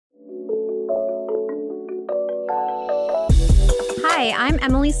Hi, I'm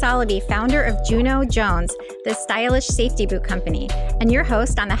Emily Soloby, founder of Juno Jones, the stylish safety boot company, and your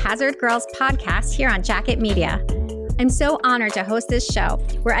host on the Hazard Girls podcast here on Jacket Media. I'm so honored to host this show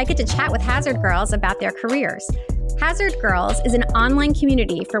where I get to chat with Hazard Girls about their careers. Hazard Girls is an online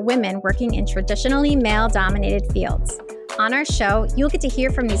community for women working in traditionally male-dominated fields. On our show, you'll get to hear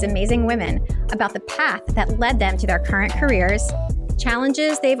from these amazing women about the path that led them to their current careers,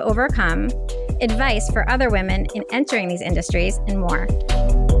 challenges they've overcome, advice for other women in entering these industries, and more.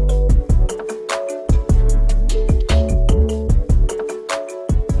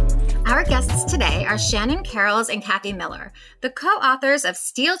 Our guests today are Shannon Carrolls and Kathy Miller, the co-authors of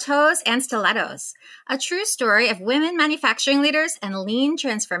Steel Toes and Stilettos, a true story of women manufacturing leaders and lean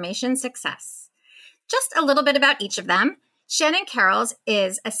transformation success. Just a little bit about each of them. Shannon Carrolls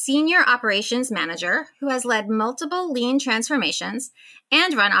is a senior operations manager who has led multiple lean transformations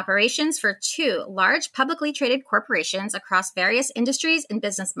and run operations for two large publicly traded corporations across various industries and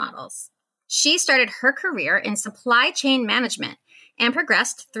business models. She started her career in supply chain management and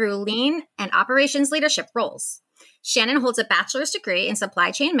progressed through lean and operations leadership roles. Shannon holds a bachelor's degree in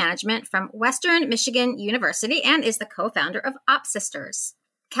supply chain management from Western Michigan University and is the co-founder of OpSisters.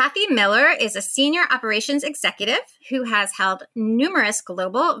 Kathy Miller is a senior operations executive who has held numerous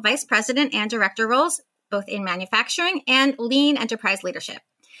global vice president and director roles, both in manufacturing and lean enterprise leadership.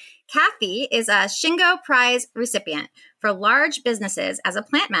 Kathy is a Shingo Prize recipient for large businesses as a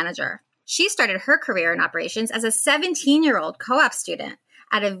plant manager. She started her career in operations as a 17-year-old co-op student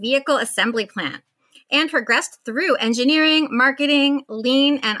at a vehicle assembly plant and progressed through engineering, marketing,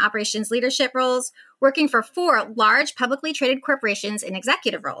 lean, and operations leadership roles, working for four large publicly traded corporations in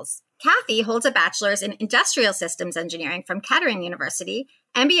executive roles. Kathy holds a bachelor's in industrial systems engineering from Kettering University,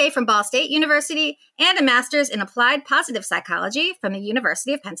 MBA from Ball State University, and a master's in applied positive psychology from the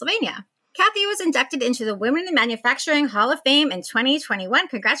University of Pennsylvania. Kathy was inducted into the Women in Manufacturing Hall of Fame in 2021.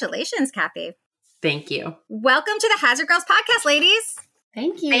 Congratulations, Kathy. Thank you. Welcome to the Hazard Girls podcast, ladies.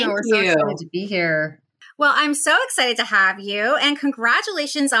 Thank you. We're so excited to be here. Well, I'm so excited to have you, and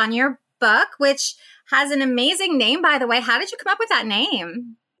congratulations on your book, which has an amazing name, by the way. How did you come up with that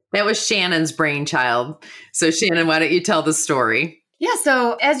name? That was Shannon's brainchild. So Shannon, why don't you tell the story? Yeah,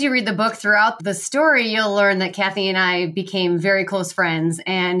 so as you read the book throughout the story, you'll learn that Kathy and I became very close friends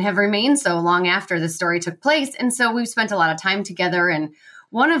and have remained so long after the story took place. And so we've spent a lot of time together. And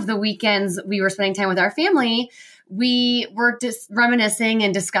one of the weekends we were spending time with our family, we were just reminiscing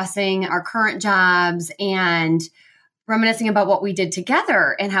and discussing our current jobs and reminiscing about what we did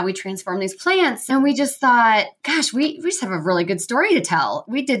together and how we transformed these plants. And we just thought, gosh, we just have a really good story to tell.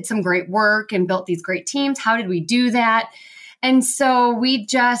 We did some great work and built these great teams. How did we do that? And so we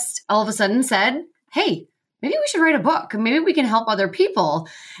just all of a sudden said, hey, maybe we should write a book. Maybe we can help other people.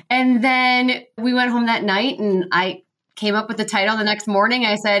 And then we went home that night and I came up with the title the next morning.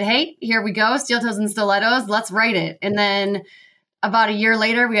 I said, hey, here we go. Steel Toes and Stilettos. Let's write it. And then about a year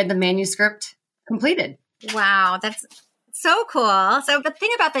later, we had the manuscript completed. Wow, that's so cool. So the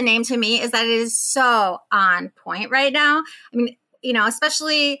thing about the name to me is that it is so on point right now. I mean, you know,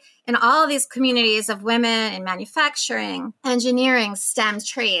 especially in all of these communities of women in manufacturing, engineering, STEM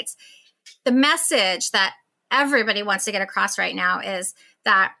trades, the message that everybody wants to get across right now is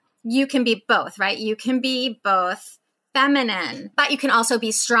that you can be both, right? You can be both feminine, but you can also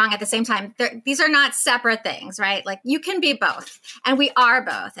be strong at the same time. These are not separate things, right? Like you can be both, and we are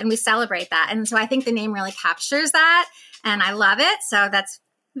both, and we celebrate that. And so I think the name really captures that, and I love it. So that's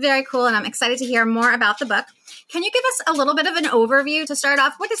very cool, and I'm excited to hear more about the book. Can you give us a little bit of an overview to start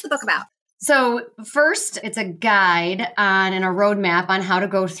off? What is the book about? So first, it's a guide on and a roadmap on how to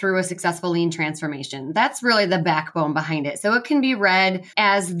go through a successful lean transformation. That's really the backbone behind it. So it can be read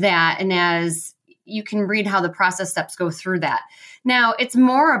as that, and as you can read how the process steps go through that. Now, it's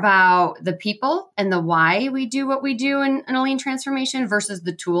more about the people and the why we do what we do in a lean transformation versus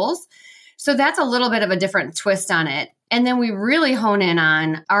the tools. So that's a little bit of a different twist on it. And then we really hone in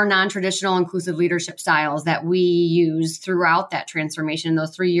on our non-traditional inclusive leadership styles that we use throughout that transformation in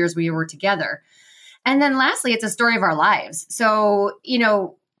those 3 years we were together. And then lastly, it's a story of our lives. So, you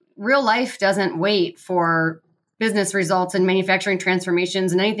know, real life doesn't wait for business results and manufacturing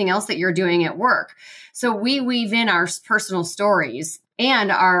transformations and anything else that you're doing at work. So we weave in our personal stories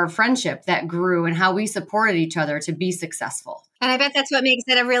and our friendship that grew and how we supported each other to be successful. And I bet that's what makes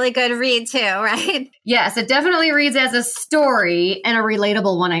it a really good read too, right? Yes, it definitely reads as a story and a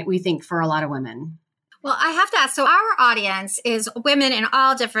relatable one, we think, for a lot of women. Well, I have to ask, so our audience is women in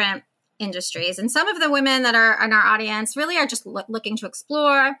all different industries. And some of the women that are in our audience really are just looking to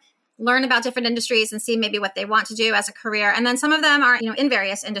explore learn about different industries and see maybe what they want to do as a career. And then some of them are, in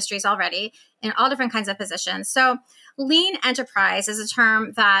various industries already in all different kinds of positions. So lean enterprise is a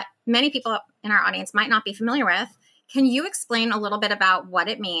term that many people in our audience might not be familiar with. Can you explain a little bit about what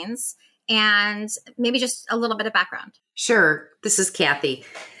it means and maybe just a little bit of background? Sure. This is Kathy.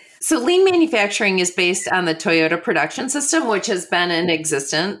 So lean manufacturing is based on the Toyota production system, which has been in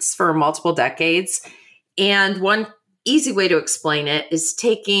existence for multiple decades. And one easy way to explain it is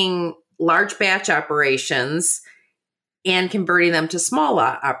taking large batch operations and converting them to small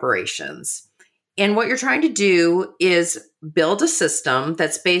lot operations. And what you're trying to do is build a system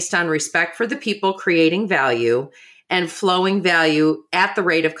that's based on respect for the people creating value and flowing value at the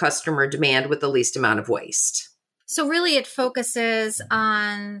rate of customer demand with the least amount of waste. So really it focuses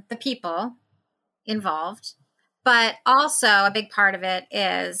on the people involved, but also a big part of it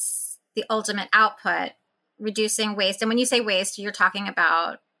is the ultimate output, reducing waste. And when you say waste, you're talking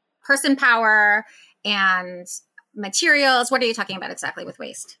about person power and materials. What are you talking about exactly with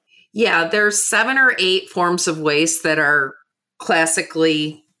waste? Yeah, there's 7 or 8 forms of waste that are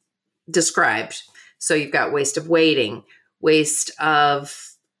classically described. So you've got waste of waiting, waste of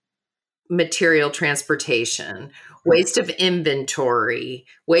material transportation, waste of inventory,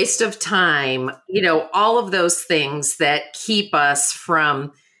 waste of time, all of those things that keep us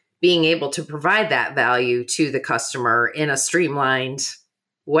from being able to provide that value to the customer in a streamlined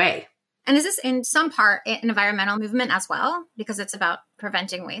way. And is this in some part an environmental movement as well? Because it's about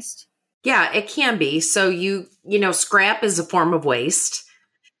preventing waste? Yeah, it can be. So scrap is a form of waste.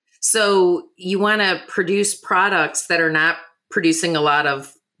 So you want to produce products that are not producing a lot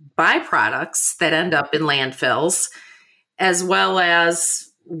of byproducts that end up in landfills, as well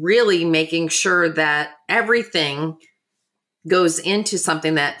as really making sure that everything goes into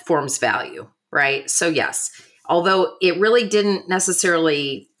something that forms value, right? So yes, although it really didn't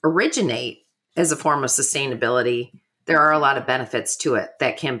necessarily originate as a form of sustainability, there are a lot of benefits to it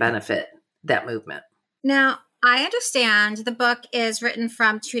that can benefit that movement. Now, I understand the book is written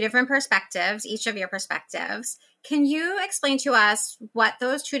from 2 different perspectives, each of your perspectives. Can you explain to us what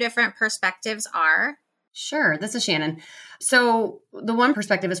those 2 different perspectives are? Sure. This is Shannon. So the one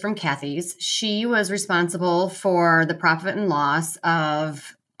perspective is from Kathy's. She was responsible for the profit and loss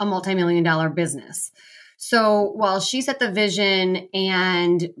of a multi-million-dollar business. So while she set the vision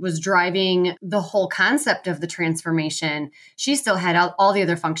and was driving the whole concept of the transformation, she still had all the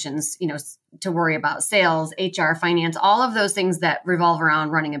other functions, to worry about: sales, HR, finance, all of those things that revolve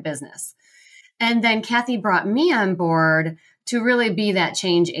around running a business. And then Kathy brought me on board to really be that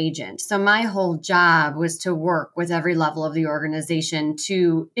change agent. So my whole job was to work with every level of the organization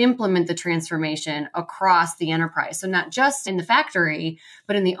to implement the transformation across the enterprise. So not just in the factory,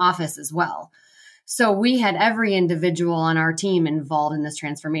 but in the office as well. So we had every individual on our team involved in this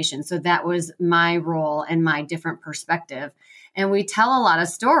transformation. So that was my role and my different perspective. And we tell a lot of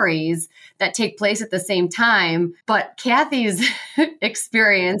stories that take place at the same time, but Kathy's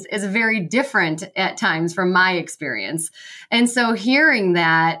experience is very different at times from my experience. And so hearing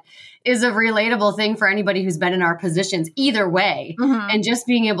that is a relatable thing for anybody who's been in our positions either way. Mm-hmm. And just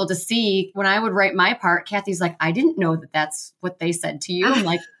being able to see, when I would write my part, Kathy's like, I didn't know that that's what they said to you. I'm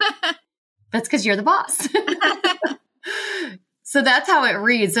like, that's because you're the boss. So that's how it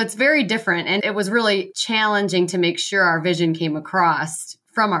reads. So it's very different. And it was really challenging to make sure our vision came across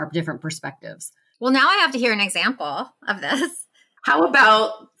from our different perspectives. Well, now I have to hear an example of this. How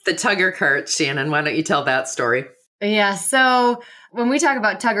about the tugger carts, Shannon? Why don't you tell that story? Yeah. So when we talk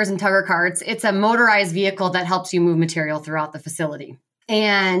about tuggers and tugger carts, it's a motorized vehicle that helps you move material throughout the facility.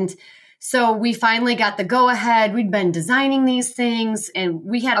 And so we finally got the go-ahead. We'd been designing these things, and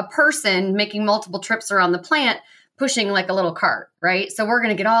we had a person making multiple trips around the plant pushing like a little cart, right? So we're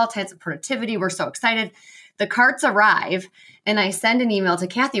going to get all types of productivity. We're so excited. The carts arrive, and I send an email to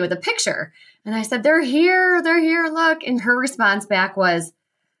Kathy with a picture. And I said, they're here, look. And her response back was,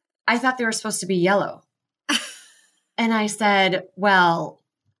 I thought they were supposed to be yellow. And I said, well,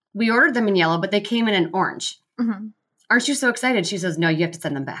 we ordered them in yellow, but they came in an orange. Mm-hmm. Aren't you so excited? She says, no, you have to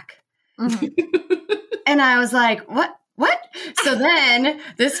send them back. Mm-hmm. And I was like, what? So then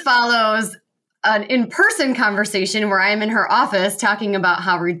this follows an in-person conversation where I'm in her office talking about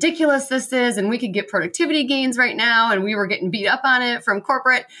how ridiculous this is, and we could get productivity gains right now, and we were getting beat up on it from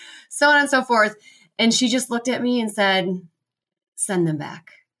corporate, so on and so forth. And she just looked at me and said, send them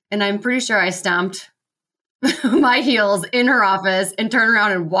back. And I'm pretty sure I stomped my heels in her office and turned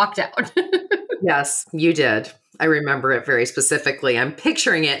around and walked out. Yes, you did. I remember it very specifically. I'm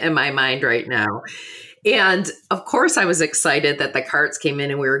picturing it in my mind right now. And of course, I was excited that the carts came in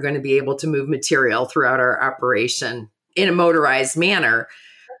and we were going to be able to move material throughout our operation in a motorized manner.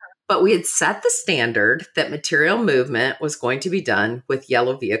 But we had set the standard that material movement was going to be done with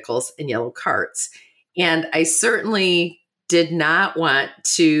yellow vehicles and yellow carts. And I certainly did not want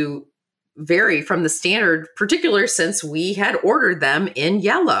to vary from the standard, particularly since we had ordered them in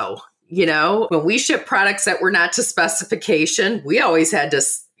yellow. When we ship products that were not to specification, we always had to,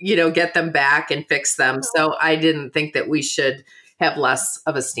 get them back and fix them. So I didn't think that we should have less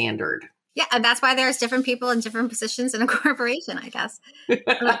of a standard. Yeah, and that's why there's different people in different positions in a corporation, I guess.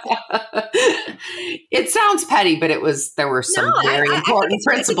 It sounds petty, but there were some very important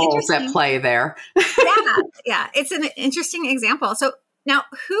principles at play there. Yeah, it's an interesting example. So now,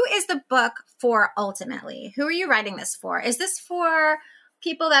 who is the book for ultimately? Who are you writing this for? Is this for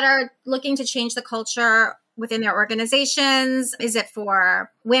people that are looking to change the culture within their organizations? Is it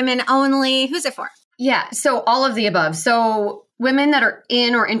for women only? Who's it for? Yeah, so all of the above. So women that are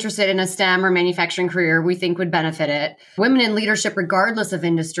in or interested in a STEM or manufacturing career, we think would benefit it. Women in leadership, regardless of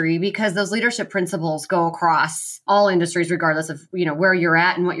industry, because those leadership principles go across all industries, regardless of, where you're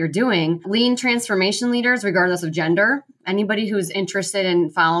at and what you're doing. Lean transformation leaders, regardless of gender. Anybody who's interested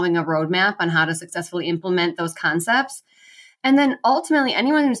in following a roadmap on how to successfully implement those concepts. And then ultimately,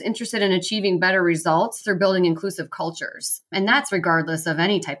 anyone who's interested in achieving better results through building inclusive cultures. And that's regardless of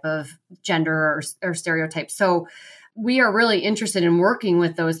any type of gender or stereotype. So we are really interested in working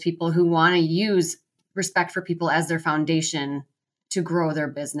with those people who want to use respect for people as their foundation to grow their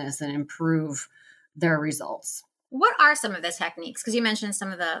business and improve their results. What are some of the techniques? Because you mentioned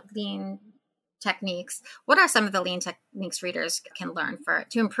some of the lean techniques. What are some of the lean techniques readers can learn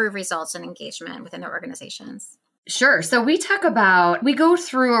to improve results and engagement within their organizations? Sure. So we go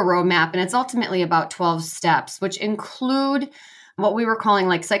through a roadmap, and it's ultimately about 12 steps, which include what we were calling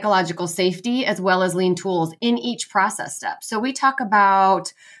like psychological safety, as well as lean tools in each process step. So we talk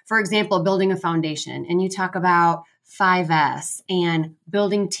about, for example, building a foundation, and you talk about 5S and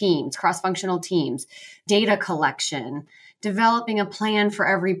building teams, cross-functional teams, data collection, developing a plan for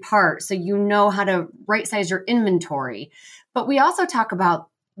every part so you know how to right-size your inventory. But we also talk about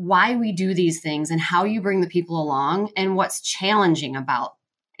why we do these things and how you bring the people along and what's challenging about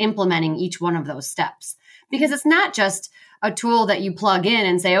implementing each one of those steps. Because it's not just a tool that you plug in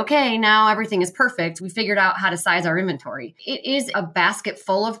and say, okay, now everything is perfect. We figured out how to size our inventory. It is a basket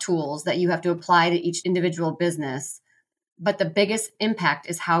full of tools that you have to apply to each individual business. But the biggest impact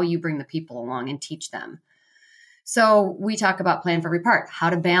is how you bring the people along and teach them. So we talk about plan for every part, how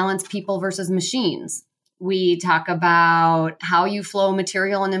to balance people versus machines. We talk about how you flow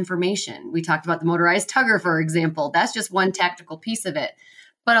material and information. We talked about the motorized tugger, for example. That's just one tactical piece of it.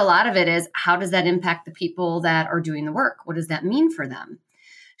 But a lot of it is, how does that impact the people that are doing the work? What does that mean for them?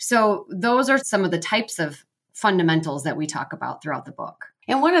 So those are some of the types of fundamentals that we talk about throughout the book.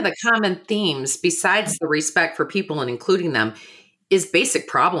 And one of the common themes, besides the respect for people and including them, is basic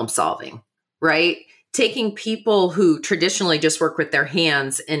problem solving, right? Taking people who traditionally just work with their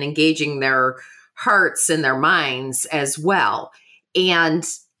hands and engaging their hearts and their minds as well. And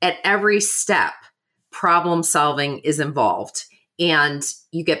at every step, problem solving is involved. And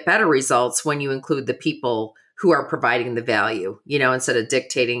you get better results when you include the people who are providing the value, instead of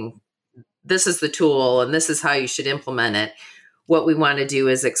dictating, this is the tool and this is how you should implement it. What we want to do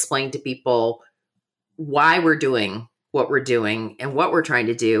is explain to people why we're doing what we're doing and what we're trying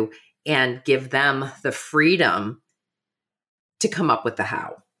to do, and give them the freedom to come up with the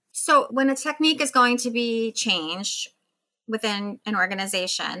how. So when a technique is going to be changed within an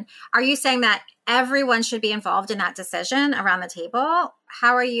organization, are you saying that everyone should be involved in that decision around the table?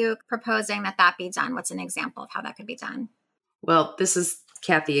 How are you proposing that be done? What's an example of how that could be done? Well, this is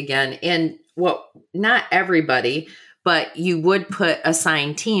Kathy again. And not everybody, but you would put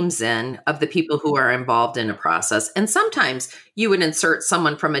assigned teams in of the people who are involved in a process. And sometimes you would insert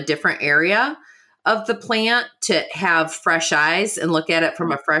someone from a different area of the plant to have fresh eyes and look at it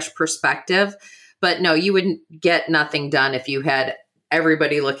from a fresh perspective. But no, you wouldn't get nothing done if you had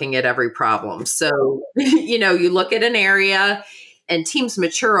everybody looking at every problem. So, you look at an area, and teams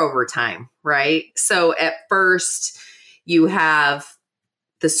mature over time, right? So at first you have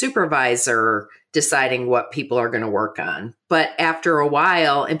the supervisor deciding what people are going to work on. But after a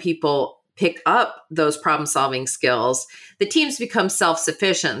while, and people pick up those problem solving skills, the teams become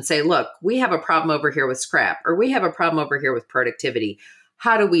self-sufficient and say, look, we have a problem over here with scrap, or we have a problem over here with productivity.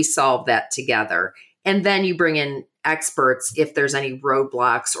 How do we solve that together? And then you bring in experts if there's any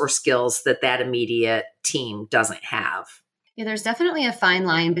roadblocks or skills that immediate team doesn't have. Yeah, there's definitely a fine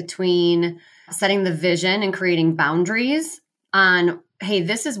line between setting the vision and creating boundaries on, hey,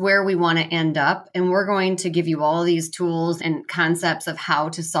 this is where we want to end up, and we're going to give you all these tools and concepts of how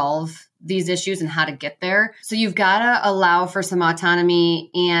to solve these issues and how to get there. So you've got to allow for some autonomy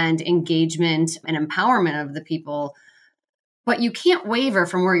and engagement and empowerment of the people, but you can't waver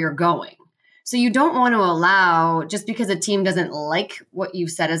from where you're going. So you don't want to allow, just because a team doesn't like what you've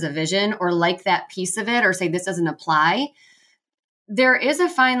said as a vision or like that piece of it or say this doesn't apply. There is a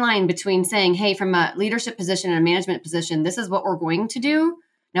fine line between saying, hey, from a leadership position and a management position, this is what we're going to do.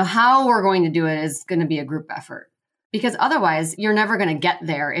 Now, how we're going to do it is going to be a group effort, because otherwise you're never going to get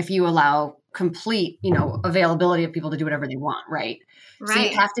there if you allow complete, availability of people to do whatever they want, right? Right. So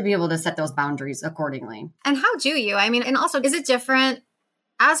you have to be able to set those boundaries accordingly. And how do you? I mean, and also, is it different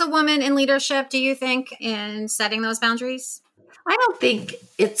as a woman in leadership, do you think, in setting those boundaries? I don't think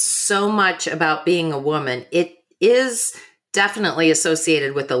it's so much about being a woman. It is definitely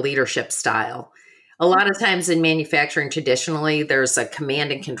associated with the leadership style. A lot of times in manufacturing, traditionally, there's a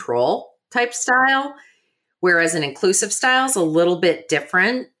command and control type style, whereas an inclusive style is a little bit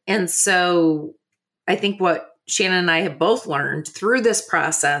different. And so I think what Shannon and I have both learned through this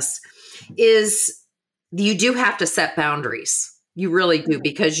process is you do have to set boundaries. You really do,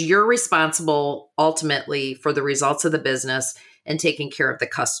 because you're responsible ultimately for the results of the business and taking care of the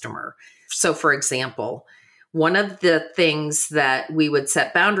customer. So, for example, one of the things that we would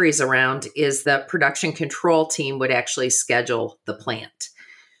set boundaries around is the production control team would actually schedule the plant.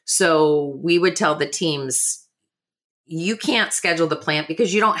 So we would tell the teams, you can't schedule the plant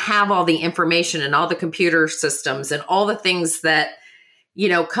because you don't have all the information and all the computer systems and all the things that,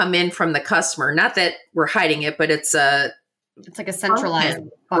 come in from the customer. Not that we're hiding it, but it's like a centralized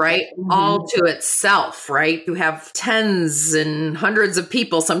bucket, right? Mm-hmm. All to itself, right? You have tens and hundreds of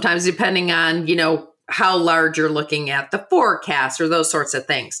people, sometimes depending on, how large you're looking at, the forecast or those sorts of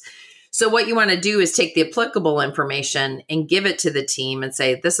things. So what you want to do is take the applicable information and give it to the team and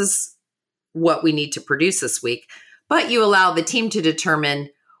say, this is what we need to produce this week. But you allow the team to determine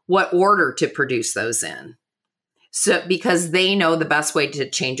what order to produce those in. So because they know the best way to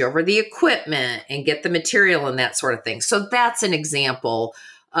change over the equipment and get the material and that sort of thing. So that's an example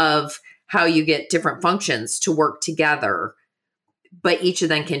of how you get different functions to work together, but each of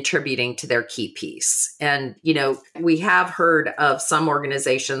them contributing to their key piece. And, we have heard of some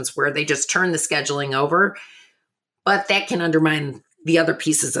organizations where they just turn the scheduling over, but that can undermine the other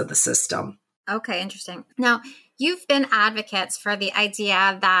pieces of the system. Okay, interesting. Now, you've been advocates for the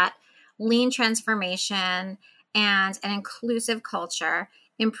idea that lean transformation and an inclusive culture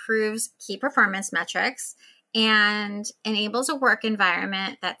improves key performance metrics and enables a work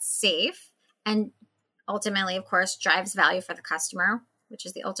environment that's safe and ultimately, of course, drives value for the customer, which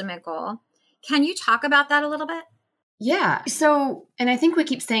is the ultimate goal. Can you talk about that a little bit? Yeah. So, and I think we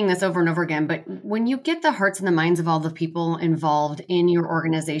keep saying this over and over again, but when you get the hearts and the minds of all the people involved in your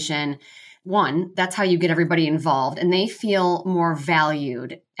organization, one, that's how you get everybody involved and they feel more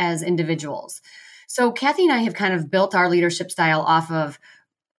valued as individuals. So Kathy and I have kind of built our leadership style off of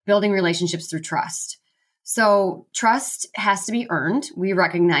building relationships through trust. So trust has to be earned. We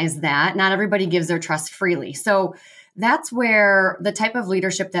recognize that. Not everybody gives their trust freely. So that's where the type of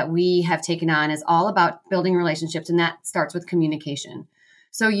leadership that we have taken on is all about building relationships, and that starts with communication.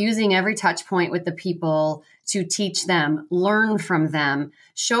 So using every touch point with the people to teach them, learn from them,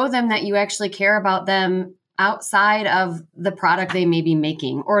 show them that you actually care about them outside of the product they may be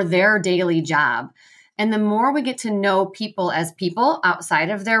making or their daily job. And the more we get to know people as people outside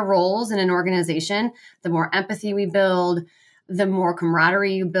of their roles in an organization, the more empathy we build, the more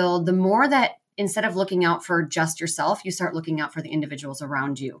camaraderie you build, the more that instead of looking out for just yourself, you start looking out for the individuals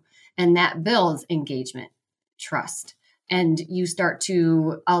around you. And that builds engagement, trust. And you start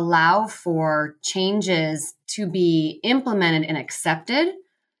to allow for changes to be implemented and accepted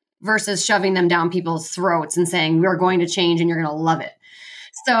versus shoving them down people's throats and saying, we're going to change and you're going to love it.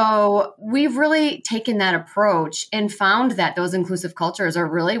 So we've really taken that approach and found that those inclusive cultures are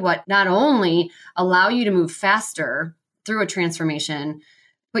really what not only allow you to move faster through a transformation,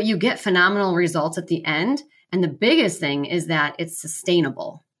 but you get phenomenal results at the end. And the biggest thing is that it's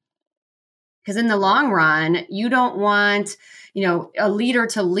sustainable. Because in the long run, you don't want, a leader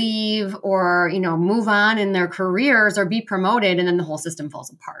to leave or, move on in their careers or be promoted and then the whole system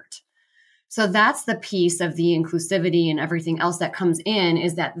falls apart. So that's the piece of the inclusivity and everything else that comes in,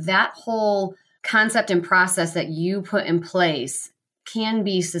 is that whole concept and process that you put in place can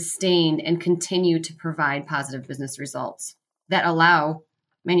be sustained and continue to provide positive business results that allow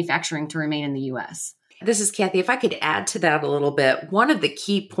manufacturing to remain in the U.S. This is Kathy. If I could add to that a little bit, one of the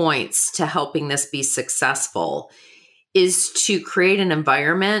key points to helping this be successful is to create an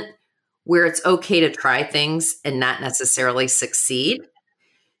environment where it's okay to try things and not necessarily succeed.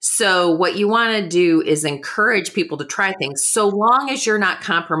 So what you want to do is encourage people to try things so long as you're not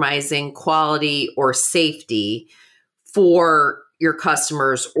compromising quality or safety for your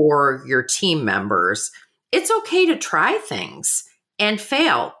customers or your team members. It's okay to try things and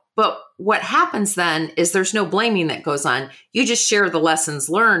fail. But what happens then is there's no blaming that goes on. You just share the lessons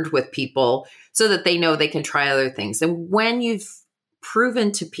learned with people so that they know they can try other things. And when you've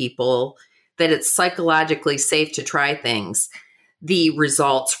proven to people that it's psychologically safe to try things, the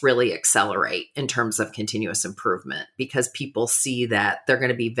results really accelerate in terms of continuous improvement because people see that they're going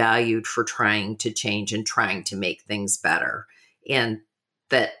to be valued for trying to change and trying to make things better, and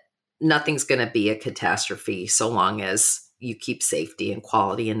that nothing's going to be a catastrophe so long as you keep safety and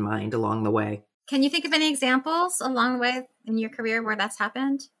quality in mind along the way. Can you think of any examples along the way in your career where that's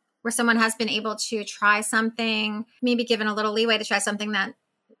happened? Where someone has been able to try something, maybe given a little leeway to try something that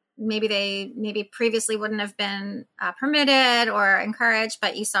maybe previously wouldn't have been permitted or encouraged,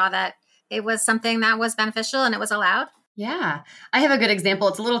 but you saw that it was something that was beneficial and it was allowed? Yeah, I have a good example.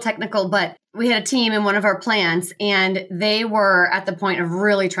 It's a little technical, but we had a team in one of our plants and they were at the point of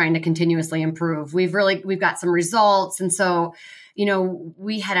really trying to continuously improve. We've got some results. And so,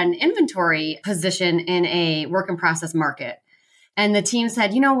 we had an inventory position in a work in process market. And the team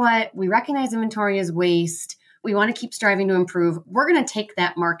said, you know what? We recognize inventory is waste. We want to keep striving to improve. We're going to take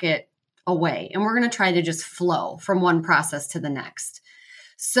that market away and we're going to try to just flow from one process to the next.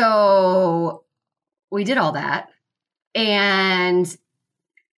 So we did all that and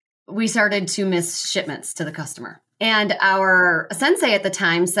we started to miss shipments to the customer. And our sensei at the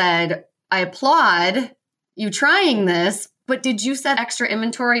time said, I applaud you trying this, but did you set extra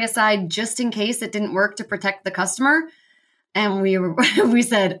inventory aside just in case it didn't work to protect the customer? And we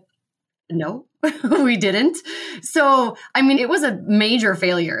said, no. We didn't. So, it was a major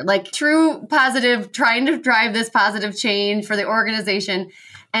failure, like true positive, trying to drive this positive change for the organization.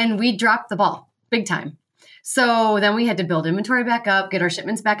 And we dropped the ball big time. So then we had to build inventory back up, get our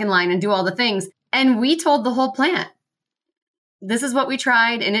shipments back in line and do all the things. And we told the whole plant, this is what we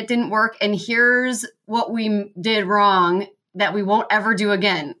tried and it didn't work. And here's what we did wrong that we won't ever do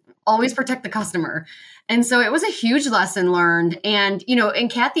again. Always protect the customer. And so it was a huge lesson learned. And, and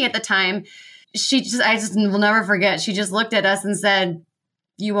Kathy at the time, I just will never forget. She just looked at us and said,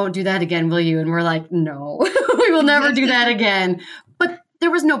 you won't do that again, will you? And we're like, no, we will never do that again. But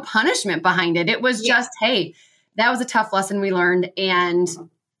there was no punishment behind it. It was just, hey, that was a tough lesson we learned and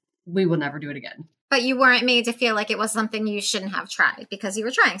we will never do it again. But you weren't made to feel like it was something you shouldn't have tried because you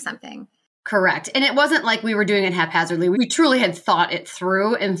were trying something. Correct. And it wasn't like we were doing it haphazardly. We truly had thought it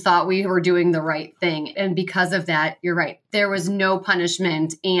through and thought we were doing the right thing. And because of that, you're right. There was no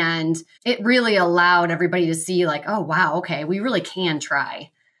punishment. And it really allowed everybody to see like, oh, wow, okay, we really can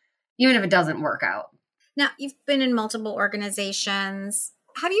try, even if it doesn't work out. Now, you've been in multiple organizations.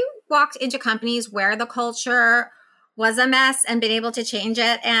 Have you walked into companies where the culture was a mess and been able to change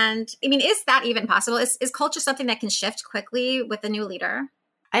it? And is that even possible? Is culture something that can shift quickly with a new leader?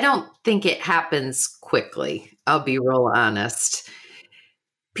 I don't think it happens quickly. I'll be real honest.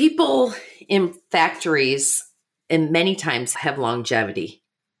 People in factories and many times have longevity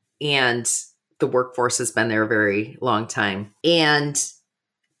and the workforce has been there a very long time. And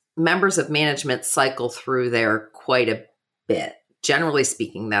members of management cycle through there quite a bit. Generally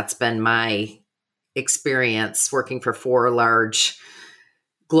speaking, that's been my experience working for 4 large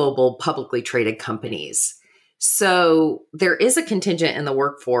global publicly traded companies. So there is a contingent in the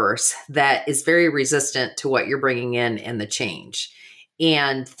workforce that is very resistant to what you're bringing in and the change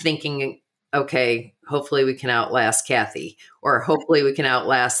and thinking, okay, hopefully we can outlast Kathy or hopefully we can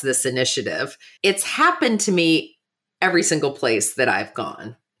outlast this initiative. It's happened to me every single place that I've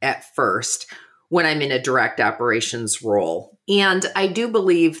gone at first when I'm in a direct operations role. And I do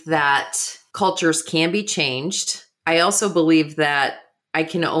believe that cultures can be changed. I also believe that I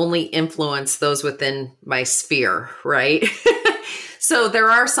can only influence those within my sphere, right? So there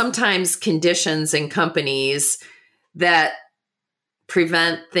are sometimes conditions in companies that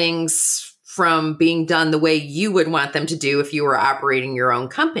prevent things from being done the way you would want them to do if you were operating your own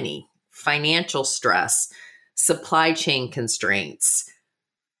company. Financial stress, supply chain constraints,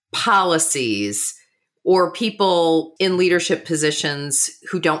 policies, or people in leadership positions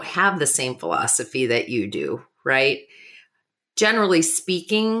who don't have the same philosophy that you do, right? Generally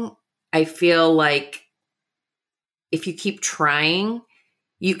speaking, I feel like if you keep trying,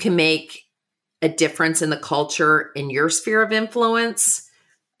 you can make a difference in the culture in your sphere of influence.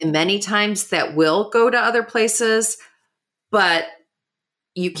 And many times that will go to other places, but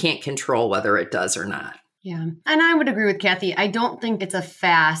you can't control whether it does or not. Yeah. And I would agree with Kathy. I don't think it's a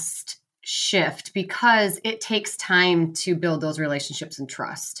fast shift because it takes time to build those relationships and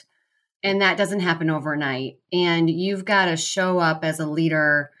trust. And that doesn't happen overnight. And you've got to show up as a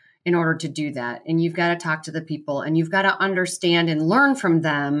leader in order to do that. And you've got to talk to the people and you've got to understand and learn from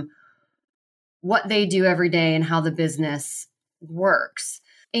them what they do every day and how the business works.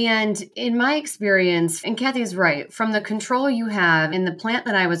 And in my experience, and Kathy's right, from the control you have in the plant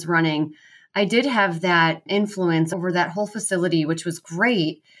that I was running, I did have that influence over that whole facility, which was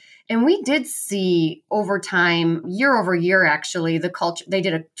great. And we did see over time, year over year, actually, the culture, they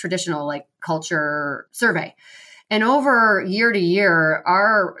did a traditional like culture survey. And over year to year,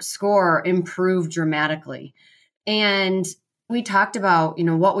 our score improved dramatically. And we talked about,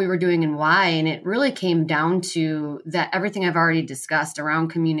 what we were doing and why, and it really came down to that everything I've already discussed around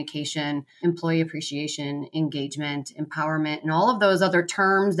communication, employee appreciation, engagement, empowerment, and all of those other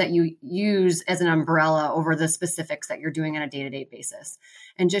terms that you use as an umbrella over the specifics that you're doing on a day-to-day basis,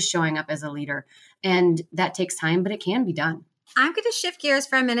 and just showing up as a leader. And that takes time, but it can be done. I'm going to shift gears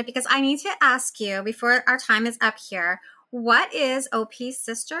for a minute because I need to ask you before our time is up here, what is OP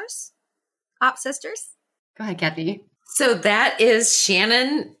Sisters? Op Sisters? Go ahead, Kathy. So that is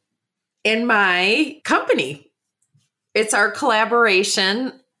Shannon and my company. It's our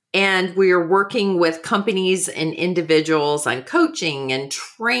collaboration, and we are working with companies and individuals on coaching and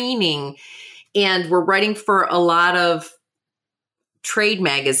training, and we're writing for a lot of trade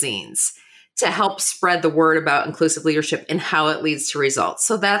magazines to help spread the word about inclusive leadership and how it leads to results.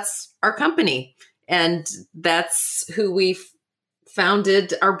 So that's our company, and that's who we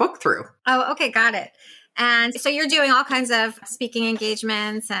founded our book through. Oh, okay. Got it. And so you're doing all kinds of speaking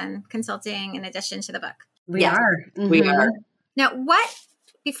engagements and consulting in addition to the book. We are. Mm-hmm. We are. Now,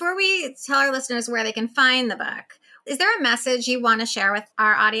 before we tell our listeners where they can find the book, is there a message you want to share with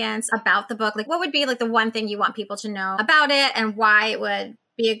our audience about the book? Like, what would be like the one thing you want people to know about it and why it would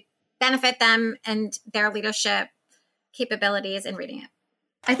benefit them and their leadership capabilities in reading it?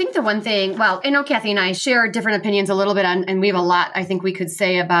 I think the one thing, I know Kathy and I share different opinions a little bit on, and we have a lot I think we could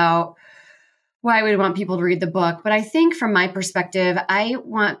say about why we want people to read the book. But I think from my perspective, I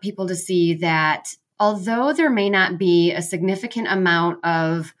want people to see that although there may not be a significant amount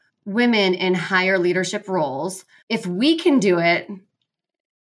of women in higher leadership roles, if we can do it,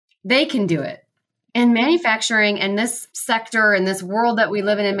 they can do it. In manufacturing and this sector and this world that we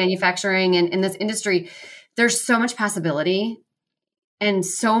live in manufacturing and in this industry, there's so much possibility and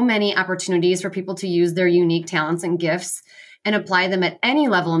so many opportunities for people to use their unique talents and gifts and apply them at any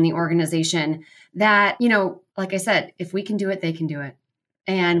level in the organization that, like I said, if we can do it, they can do it.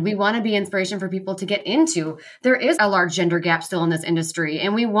 And we want to be inspiration for people to get into. There is a large gender gap still in this industry,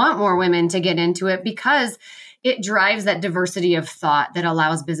 and we want more women to get into it because it drives that diversity of thought that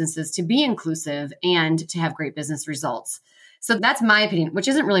allows businesses to be inclusive and to have great business results. So that's my opinion, which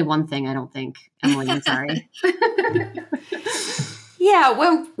isn't really one thing, I don't think. Emily, I'm sorry. Yeah,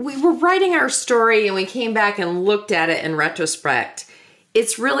 when we were writing our story and we came back and looked at it in retrospect,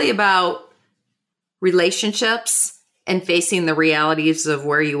 it's really about relationships and facing the realities of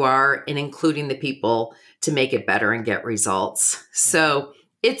where you are and including the people to make it better and get results. So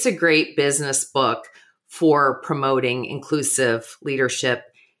it's a great business book for promoting inclusive leadership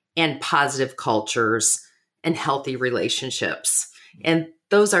and positive cultures and healthy relationships. And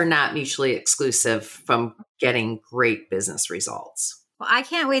those are not mutually exclusive from getting great business results. Well, I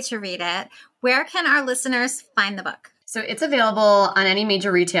can't wait to read it. Where can our listeners find the book? So it's available on any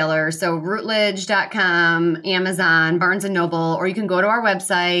major retailer. So Routledge.com, Amazon, Barnes & Noble, or you can go to our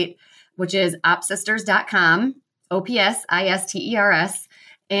website, which is opsisters.com, OPSISTERS.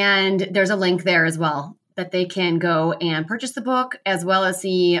 And there's a link there as well that they can go and purchase the book as well as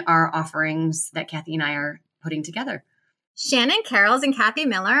see our offerings that Kathy and I are putting together. Shannon Karels and Kathy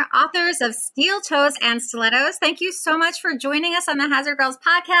Miller, authors of Steel Toes and Stilettos, thank you so much for joining us on the Hazard Girls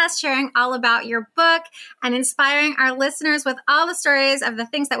podcast, sharing all about your book and inspiring our listeners with all the stories of the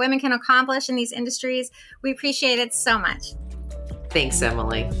things that women can accomplish in these industries. We appreciate it so much. Thanks,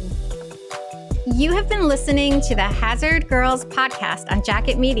 Emily. You have been listening to the Hazard Girls podcast on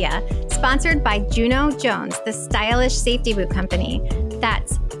Jacket Media, sponsored by Juno Jones, the stylish safety boot company.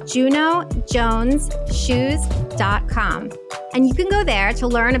 That's JunoJonesShoes.com. And you can go there to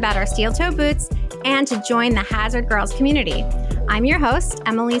learn about our steel toe boots and to join the Hazard Girls community. I'm your host,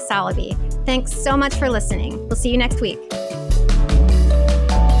 Emily Soloby. Thanks so much for listening. We'll see you next week.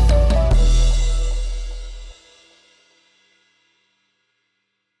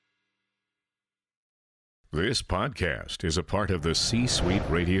 This podcast is a part of the C-Suite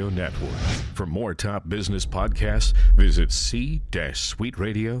Radio Network. For more top business podcasts, visit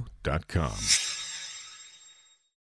c-suiteradio.com.